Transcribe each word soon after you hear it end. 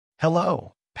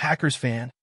Hello, Packers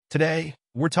fan. Today,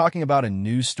 we're talking about a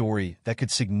news story that could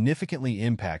significantly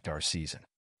impact our season.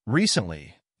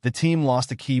 Recently, the team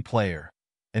lost a key player,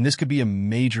 and this could be a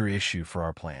major issue for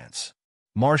our plans.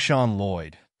 Marshawn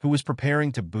Lloyd, who was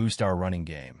preparing to boost our running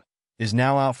game, is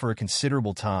now out for a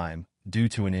considerable time due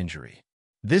to an injury.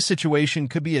 This situation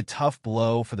could be a tough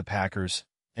blow for the Packers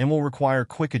and will require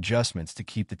quick adjustments to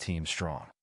keep the team strong.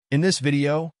 In this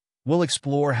video, we'll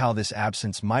explore how this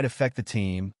absence might affect the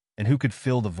team and who could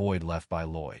fill the void left by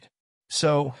Lloyd.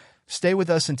 So, stay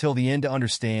with us until the end to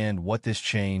understand what this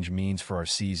change means for our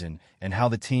season and how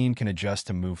the team can adjust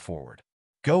to move forward.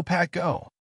 Go Pack Go!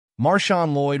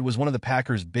 Marshawn Lloyd was one of the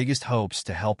Packers' biggest hopes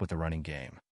to help with the running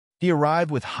game. He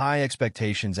arrived with high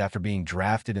expectations after being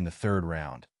drafted in the third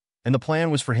round, and the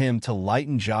plan was for him to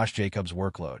lighten Josh Jacobs'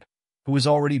 workload, who was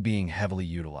already being heavily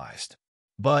utilized.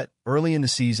 But early in the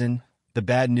season, the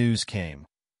bad news came.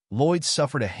 Lloyd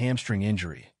suffered a hamstring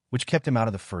injury, which kept him out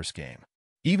of the first game.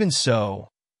 Even so,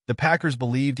 the Packers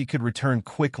believed he could return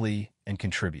quickly and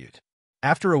contribute.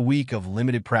 After a week of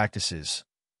limited practices,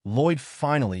 Lloyd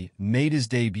finally made his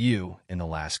debut in the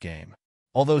last game.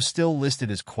 Although still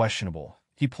listed as questionable,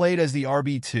 he played as the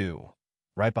RB2,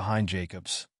 right behind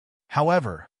Jacobs.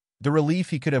 However, the relief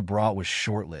he could have brought was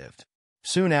short-lived.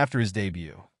 Soon after his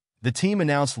debut, the team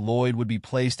announced Lloyd would be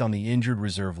placed on the injured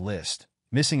reserve list,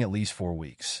 missing at least 4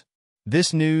 weeks.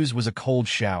 This news was a cold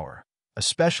shower,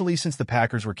 especially since the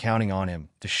Packers were counting on him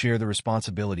to share the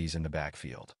responsibilities in the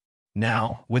backfield.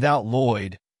 Now, without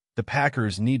Lloyd, the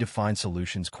Packers need to find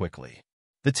solutions quickly.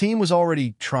 The team was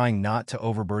already trying not to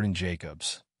overburden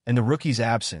Jacobs, and the rookie's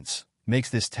absence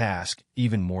makes this task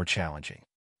even more challenging.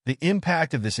 The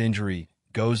impact of this injury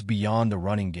goes beyond the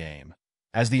running game,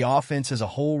 as the offense as a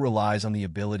whole relies on the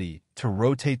ability to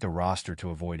rotate the roster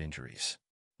to avoid injuries.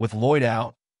 With Lloyd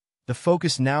out, the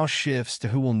focus now shifts to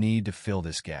who will need to fill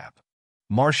this gap.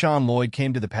 Marshawn Lloyd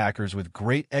came to the Packers with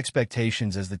great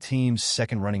expectations as the team's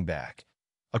second running back,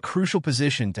 a crucial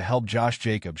position to help Josh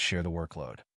Jacobs share the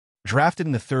workload. Drafted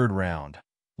in the third round,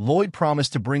 Lloyd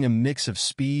promised to bring a mix of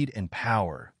speed and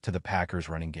power to the Packers'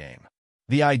 running game.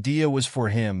 The idea was for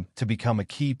him to become a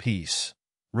key piece,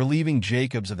 relieving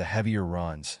Jacobs of the heavier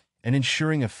runs and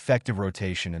ensuring effective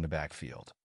rotation in the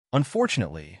backfield.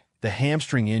 Unfortunately, the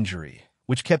hamstring injury,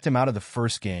 which kept him out of the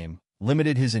first game,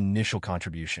 limited his initial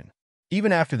contribution.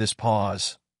 Even after this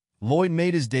pause, Lloyd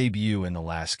made his debut in the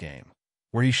last game,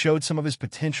 where he showed some of his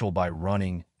potential by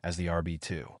running as the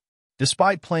RB2.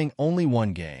 Despite playing only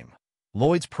one game,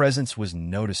 Lloyd's presence was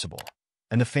noticeable,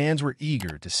 and the fans were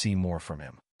eager to see more from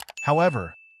him.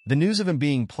 However, the news of him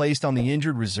being placed on the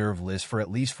injured reserve list for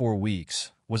at least 4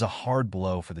 weeks was a hard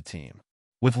blow for the team.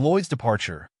 With Lloyd's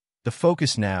departure, the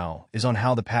focus now is on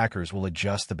how the Packers will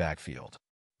adjust the backfield.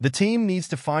 The team needs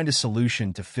to find a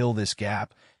solution to fill this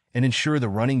gap and ensure the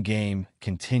running game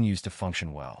continues to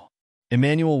function well.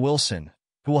 Emmanuel Wilson,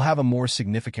 who will have a more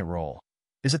significant role,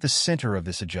 is at the center of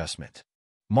this adjustment.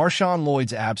 Marshawn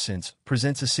Lloyd's absence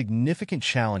presents a significant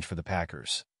challenge for the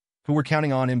Packers, who were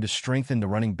counting on him to strengthen the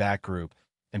running back group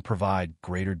and provide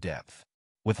greater depth.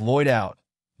 With Lloyd out,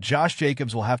 Josh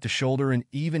Jacobs will have to shoulder an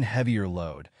even heavier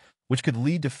load, which could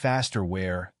lead to faster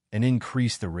wear and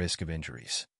increase the risk of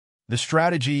injuries. The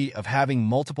strategy of having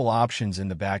multiple options in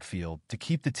the backfield to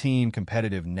keep the team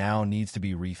competitive now needs to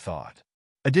be rethought.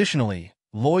 Additionally,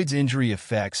 Lloyd's injury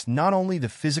affects not only the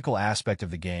physical aspect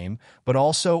of the game, but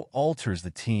also alters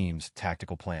the team's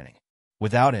tactical planning.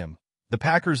 Without him, the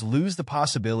Packers lose the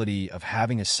possibility of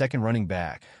having a second running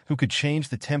back who could change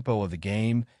the tempo of the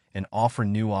game and offer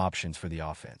new options for the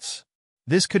offense.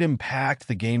 This could impact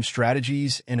the game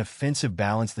strategies and offensive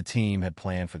balance the team had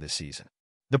planned for this season.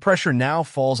 The pressure now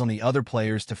falls on the other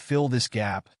players to fill this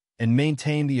gap and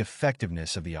maintain the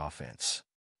effectiveness of the offense.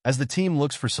 As the team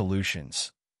looks for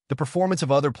solutions, the performance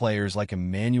of other players like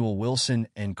Emmanuel Wilson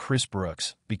and Chris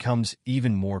Brooks becomes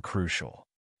even more crucial.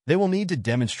 They will need to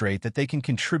demonstrate that they can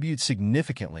contribute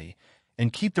significantly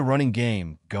and keep the running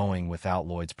game going without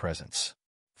Lloyd's presence.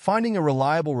 Finding a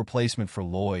reliable replacement for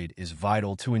Lloyd is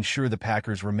vital to ensure the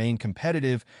Packers remain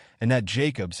competitive and that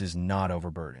Jacobs is not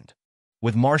overburdened.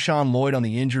 With Marshawn Lloyd on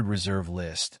the injured reserve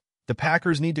list, the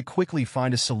Packers need to quickly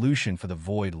find a solution for the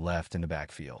void left in the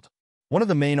backfield. One of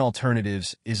the main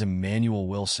alternatives is Emmanuel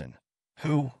Wilson,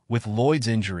 who, with Lloyd's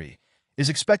injury, is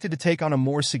expected to take on a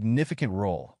more significant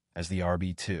role as the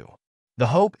RB2. The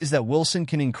hope is that Wilson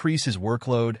can increase his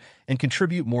workload and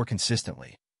contribute more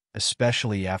consistently,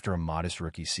 especially after a modest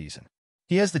rookie season.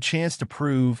 He has the chance to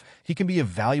prove he can be a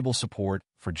valuable support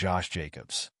for Josh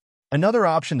Jacobs. Another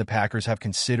option the Packers have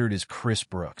considered is Chris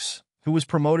Brooks, who was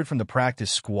promoted from the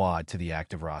practice squad to the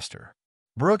active roster.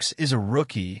 Brooks is a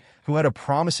rookie who had a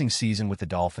promising season with the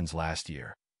Dolphins last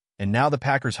year, and now the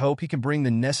Packers hope he can bring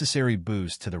the necessary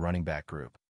boost to the running back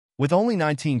group. With only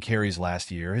 19 carries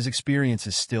last year, his experience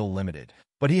is still limited,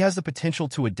 but he has the potential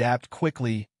to adapt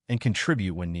quickly and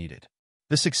contribute when needed.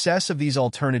 The success of these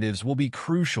alternatives will be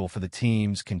crucial for the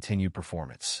team's continued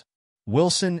performance.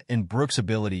 Wilson and Brooks'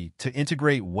 ability to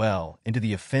integrate well into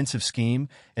the offensive scheme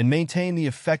and maintain the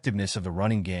effectiveness of the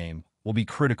running game will be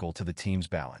critical to the team's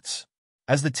balance.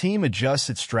 As the team adjusts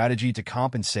its strategy to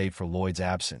compensate for Lloyd's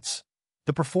absence,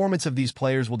 the performance of these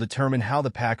players will determine how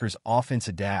the Packers' offense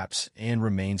adapts and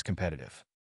remains competitive.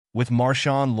 With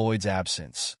Marshawn Lloyd's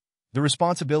absence, the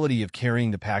responsibility of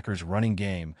carrying the Packers' running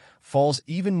game falls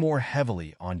even more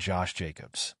heavily on Josh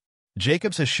Jacobs.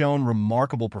 Jacobs has shown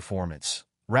remarkable performance,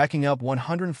 racking up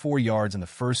 104 yards in the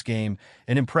first game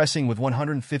and impressing with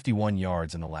 151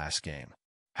 yards in the last game.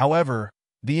 However,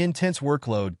 the intense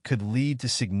workload could lead to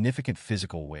significant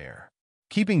physical wear.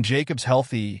 Keeping Jacobs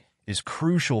healthy is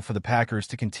crucial for the Packers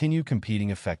to continue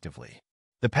competing effectively.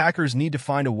 The Packers need to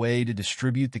find a way to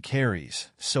distribute the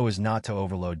carries so as not to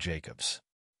overload Jacobs.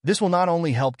 This will not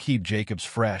only help keep Jacobs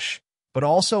fresh, but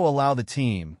also allow the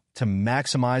team to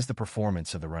maximize the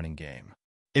performance of the running game.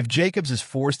 If Jacobs is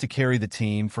forced to carry the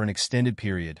team for an extended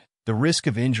period, the risk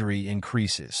of injury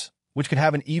increases, which could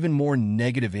have an even more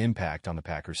negative impact on the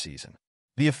Packers season.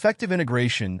 The effective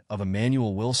integration of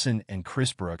Emmanuel Wilson and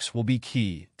Chris Brooks will be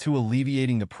key to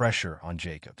alleviating the pressure on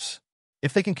Jacobs.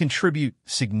 If they can contribute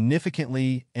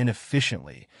significantly and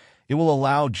efficiently, it will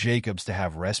allow Jacobs to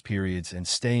have rest periods and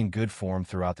stay in good form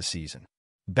throughout the season.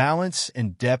 Balance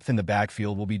and depth in the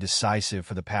backfield will be decisive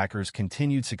for the Packers'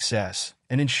 continued success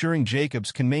and ensuring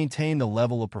Jacobs can maintain the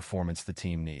level of performance the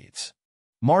team needs.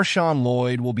 Marshawn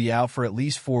Lloyd will be out for at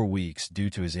least 4 weeks due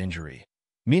to his injury,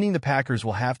 meaning the Packers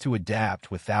will have to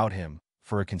adapt without him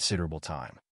for a considerable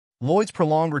time. Lloyd's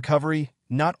prolonged recovery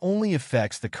not only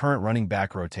affects the current running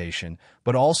back rotation,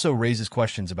 but also raises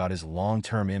questions about his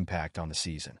long-term impact on the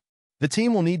season. The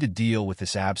team will need to deal with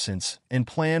this absence and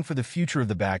plan for the future of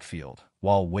the backfield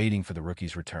while waiting for the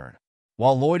rookie's return.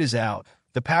 While Lloyd is out,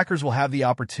 the Packers will have the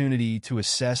opportunity to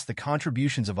assess the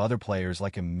contributions of other players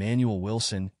like Emmanuel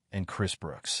Wilson and Chris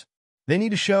Brooks. They need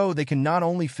to show they can not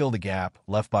only fill the gap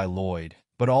left by Lloyd,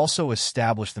 but also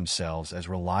establish themselves as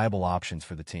reliable options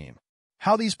for the team.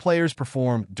 How these players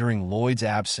perform during Lloyd's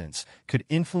absence could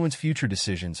influence future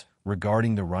decisions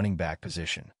regarding the running back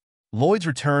position. Lloyd's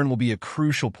return will be a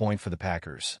crucial point for the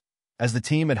Packers, as the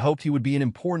team had hoped he would be an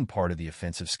important part of the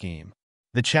offensive scheme.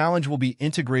 The challenge will be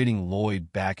integrating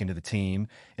Lloyd back into the team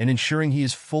and ensuring he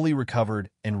is fully recovered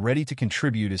and ready to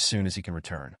contribute as soon as he can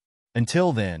return.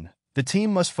 Until then, the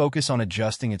team must focus on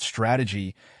adjusting its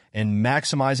strategy and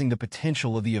maximizing the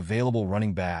potential of the available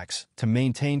running backs to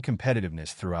maintain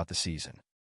competitiveness throughout the season.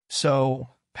 So,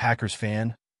 Packers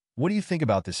fan, what do you think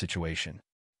about this situation?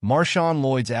 Marshawn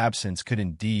Lloyd's absence could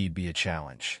indeed be a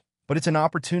challenge, but it's an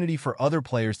opportunity for other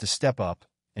players to step up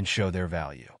and show their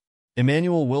value.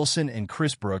 Emmanuel Wilson and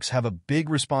Chris Brooks have a big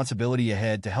responsibility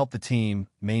ahead to help the team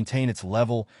maintain its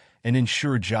level and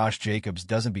ensure Josh Jacobs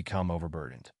doesn't become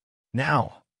overburdened.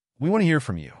 Now, we want to hear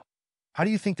from you. How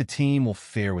do you think the team will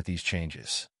fare with these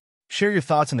changes? Share your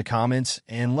thoughts in the comments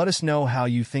and let us know how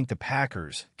you think the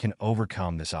Packers can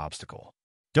overcome this obstacle.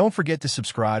 Don't forget to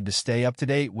subscribe to stay up to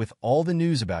date with all the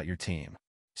news about your team.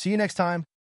 See you next time.